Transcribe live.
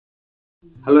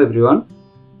Hello everyone,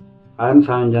 I am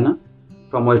Jana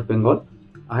from West Bengal.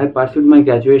 I have pursued my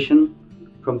graduation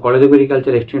from College of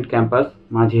Agriculture Extended Campus,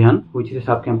 Majhihan, which is a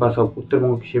sub-campus of Uttar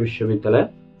Bengal Krishi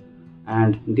Vishwavidyalaya.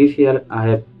 And this year I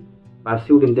have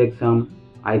pursued in the exam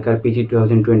ICAR PG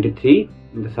 2023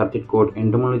 in the subject code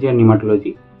Entomology and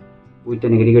Nematology with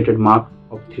an aggregated mark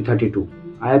of 332.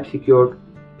 I have secured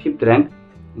 5th rank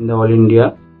in the All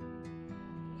India.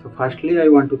 So firstly, I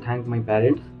want to thank my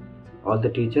parents, all the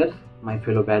teachers, my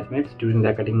fellow batchmates during the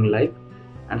academic life,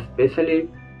 and especially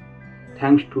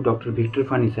thanks to Dr. Victor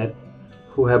Fani sir,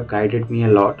 who have guided me a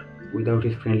lot. Without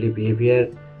his friendly behavior,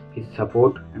 his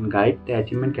support and guide, the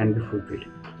achievement can be fulfilled.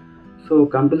 So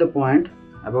come to the point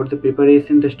about the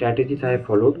preparation, the strategies I have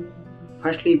followed.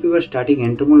 Firstly, if you are studying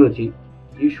entomology,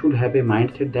 you should have a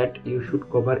mindset that you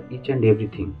should cover each and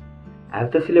everything.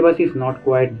 As the syllabus is not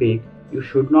quite big, you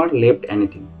should not left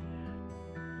anything.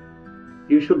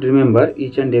 You should remember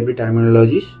each and every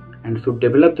terminology and should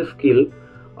develop the skill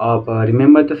of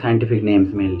remember the scientific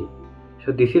names mainly.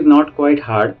 So this is not quite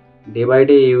hard. Day by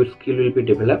day your skill will be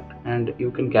developed and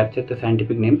you can capture the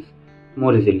scientific names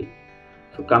more easily.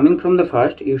 So coming from the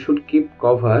first, you should keep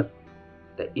cover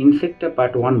the Insecta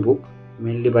part 1 book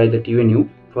mainly by the TUNU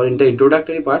for in the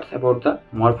introductory parts about the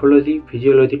morphology,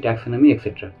 physiology, taxonomy,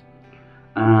 etc.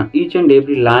 Each and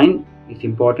every line is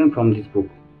important from this book.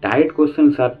 Direct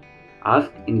questions are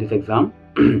asked in this exam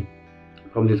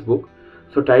from this book,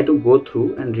 so try to go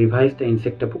through and revise the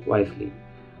Insecta book wisely.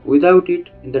 Without it,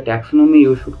 in the taxonomy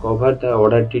you should cover the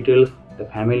order details, the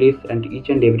families and each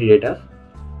and every data.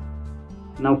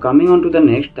 Now coming on to the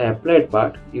next, the applied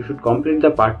part, you should complete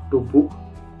the part 2 book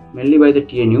mainly by the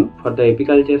TNU for the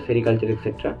apiculture, sericulture,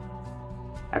 etc.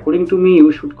 According to me,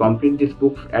 you should complete these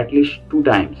books at least 2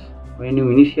 times when you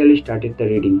initially started the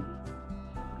reading.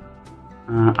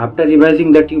 After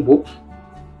revising the 2 books,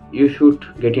 you should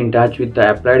get in touch with the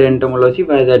applied entomology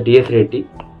by the DS Reddy,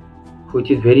 which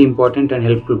is very important and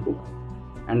helpful book.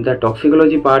 And the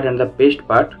toxicology part and the pest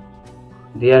part,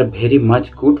 they are very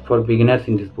much good for beginners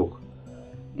in this book.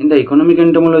 In the economic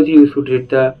entomology, you should read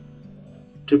the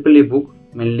EEE book,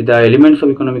 mainly the Elements of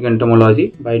Economic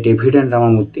Entomology by David and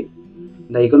Ramamurthy.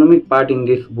 The economic part in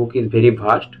this book is very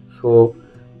vast, so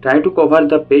try to cover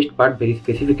the pest part very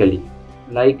specifically,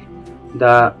 like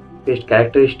the pest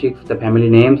characteristics, the family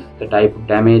names, the type of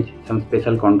damage, some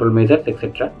special control measures,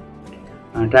 etc.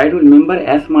 Try to remember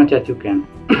as much as you can.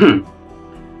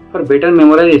 For better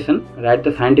memorization, write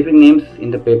the scientific names in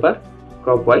the paper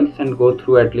crop wise and go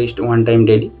through at least 1 time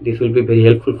daily. This will be very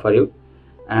helpful for you.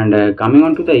 And coming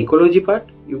on to the ecology part,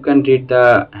 you can read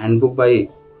the handbook by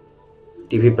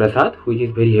TV Prasad, which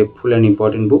is very helpful and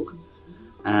important book.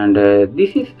 And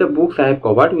this is the books I have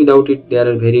covered. Without it, there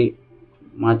are very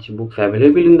much books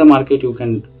available in the market. You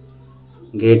can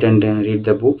get and read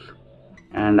the books.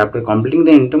 And after completing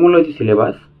the entomology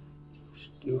syllabus,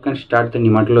 you can start the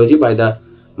nematology by the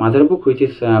mother book, which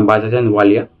is Bajaj and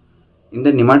Walia. In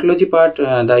the nematology part,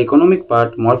 the economic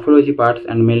part, morphology parts,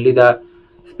 and mainly the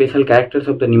special characters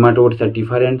of the nematodes, the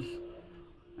different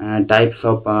types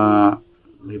of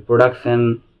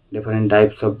reproduction, different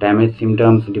types of damage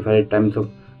symptoms, different types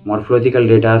of morphological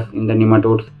data in the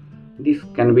nematodes. This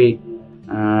can be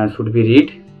should be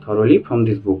read thoroughly from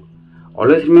this book.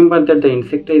 Always remember that the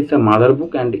Insecta is the mother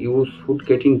book and you should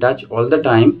get in touch all the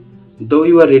time though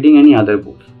you are reading any other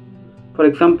books. For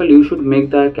example, you should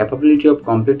make the capability of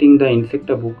completing the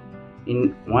Insecta book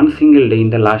in 1 single day in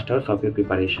the last hours of your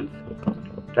preparations.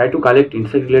 Try to collect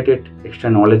insect related extra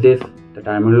knowledges, the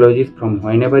terminologies from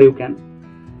whenever you can.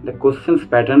 The questions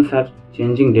patterns are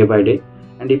changing day by day,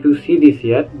 and if you see this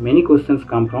year, many questions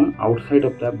come from outside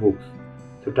of the books.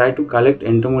 So try to collect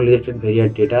entomology related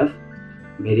various data,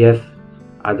 various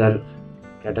other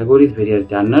categories, various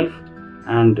journals,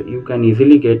 and you can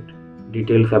easily get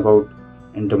details about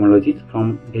entomology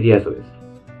from various ways.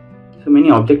 So many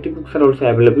objective books are also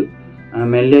available.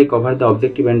 Mainly I cover the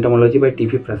objective entomology by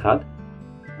TV Prasad.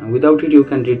 Without it, you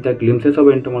can read the glimpses of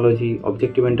entomology,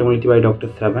 objective entomology by Dr.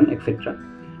 Sayan, etc.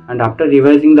 And after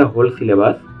revising the whole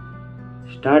syllabus,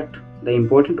 start the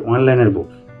important one-liner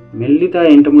books. Mainly the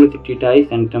entomology treatise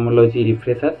and entomology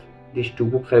refreshers. These 2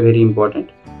 books are very important.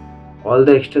 All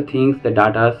the extra things, the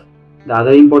data, the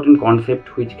other important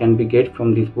concept which can be get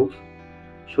from these books.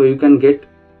 So you can get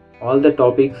all the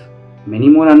topics, many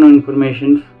more unknown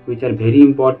informations which are very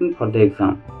important for the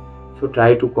exam. So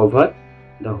try to cover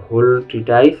the whole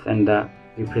treatise and the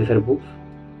refresher books.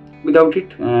 Without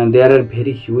it, there are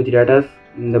very huge data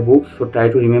in the books, so try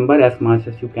to remember as much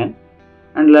as you can.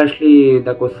 And lastly,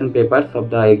 the question papers of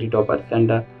the Agri toppers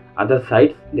and other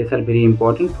sites, these are very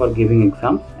important for giving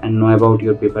exams and know about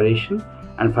your preparation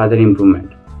and further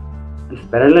improvement. And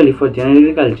parallelly, for general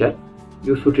agriculture,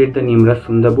 you should read the Nimraj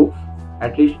Sundar books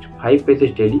at least 5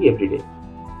 pages daily every day.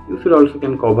 You should also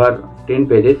can cover 10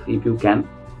 pages if you can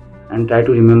and try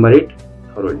to remember it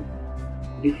thoroughly.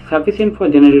 This is sufficient for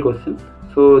general questions.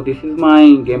 So this is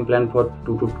my game plan for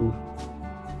 2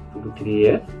 to 3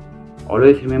 years.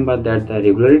 Always remember that the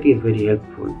regularity is very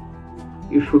helpful.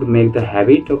 You should make the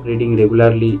habit of reading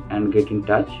regularly and get in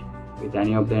touch with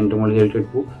any of the entomology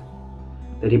related books.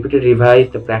 The repeated revise,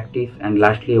 the practice, and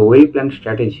lastly a well-planned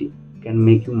strategy can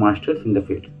make you masters in the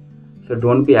field. So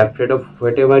don't be afraid of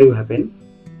whatever you happen.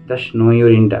 Just know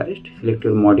your interest, select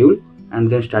your module, and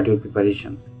then start your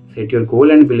preparation. Set your goal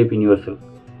and believe in yourself.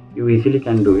 You easily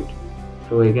can do it.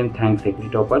 So again, thanks Agri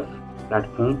Toppers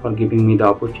platform for giving me the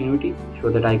opportunity so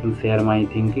that I can share my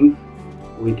thinkings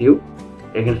with you.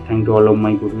 Again, thank to all of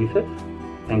my good wishes.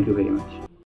 Thank you very much.